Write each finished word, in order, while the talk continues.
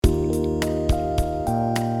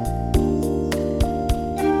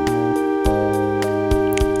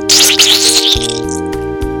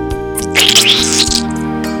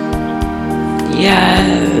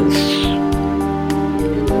Yes.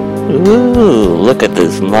 Ooh, look at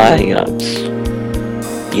these layups.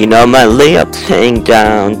 You know my layups hang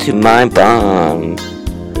down to my bum.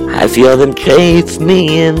 I feel them chase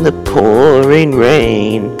me in the pouring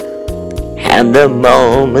rain. And the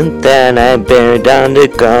moment that I bear down to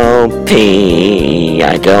go pee,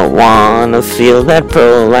 I don't wanna feel that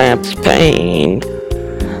prolapse pain.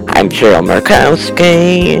 I'm Cheryl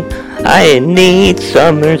Markowski. I need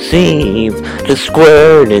summer's eve to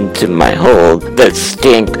squirt into my hole. The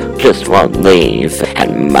stink just won't leave,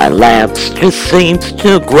 and my lapse just seems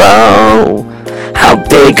to grow. How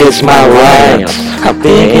big is my lapse? How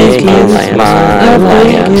big is my lapse? How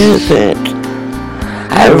big is it?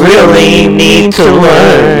 I really need to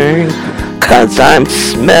learn, 'cause I'm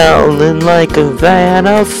smelling like a vat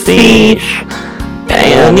of fish.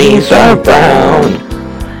 Panties are brown,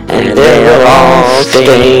 and they're all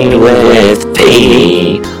stained with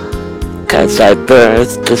pee. 'Cause I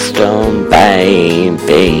birthed a stone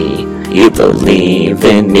baby. You believe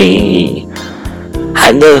in me.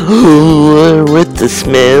 I'm the hooer with the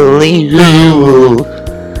smelly hoo.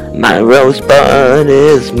 My rosebud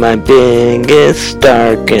is my biggest,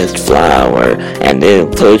 darkest flower, and it'll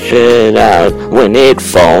push it out when it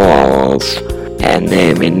falls. And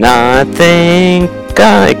they may not think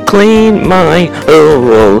I clean my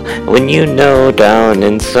hole, when you know down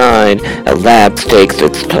inside a lapse takes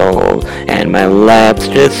its toll, and my lapse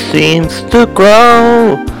just seems to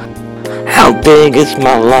grow. How big is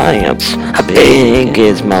my lapse? How big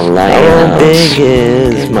is my lapse? How big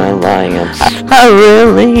is my lapse? I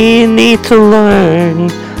really need to learn,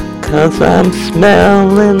 'cause I'm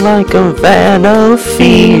smelling like a vat of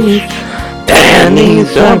fish.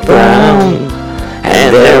 Panties are brown,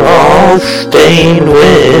 and they're all stained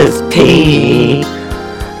with pee.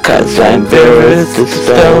 'Cause I birthed a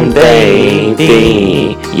stone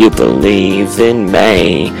baby. You believe in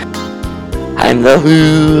me. I'm the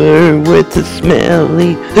hooer with the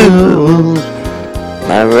smelly hoo.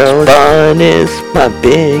 My rosebud is my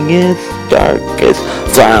biggest, darkest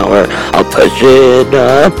flower. I'll push it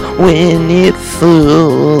up when it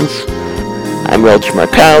fools. I'm Roach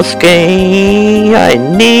Markowski. I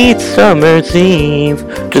need summer's eve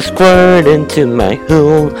to squirt into my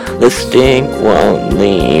hole. The stink won't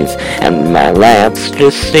leave, and my lapse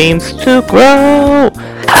just seems to grow.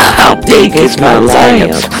 How big is my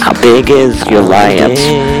lapse? How big is your lapse?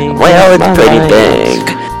 Well, it's pretty big.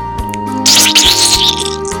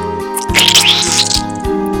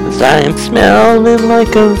 'Cause I'm smelling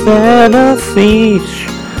like a vat of fish.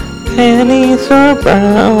 Panties are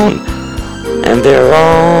brown, and they're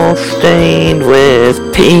all stained with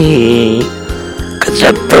pee. 'Cause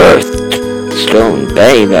I birthed stone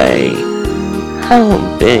baby. How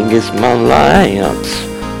big is my lapse?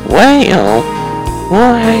 Well,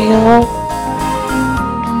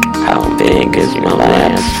 how big is my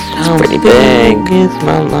lapse? It's pretty big. How big is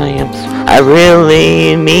my lapse? I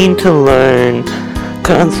really mean to learn,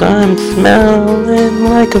 'cause I'm smelling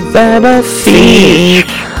like a vat of fish.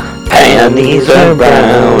 Panties are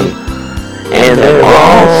brown, and they're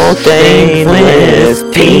all stained with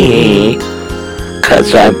pee. 'Cause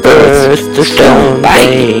I birthed a stone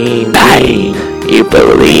baby. You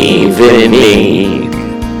believe in me.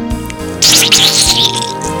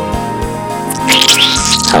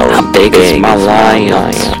 How big is my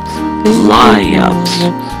lapse?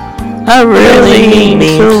 I really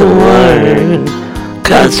need to learn,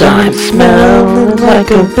 'cause I'm smelling like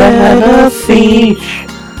a vat of fish.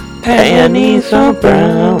 Panties are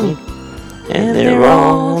brown, and they're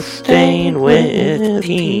all stained with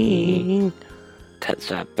pee. 'Cause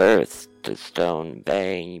I birthed a stone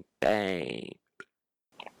baby.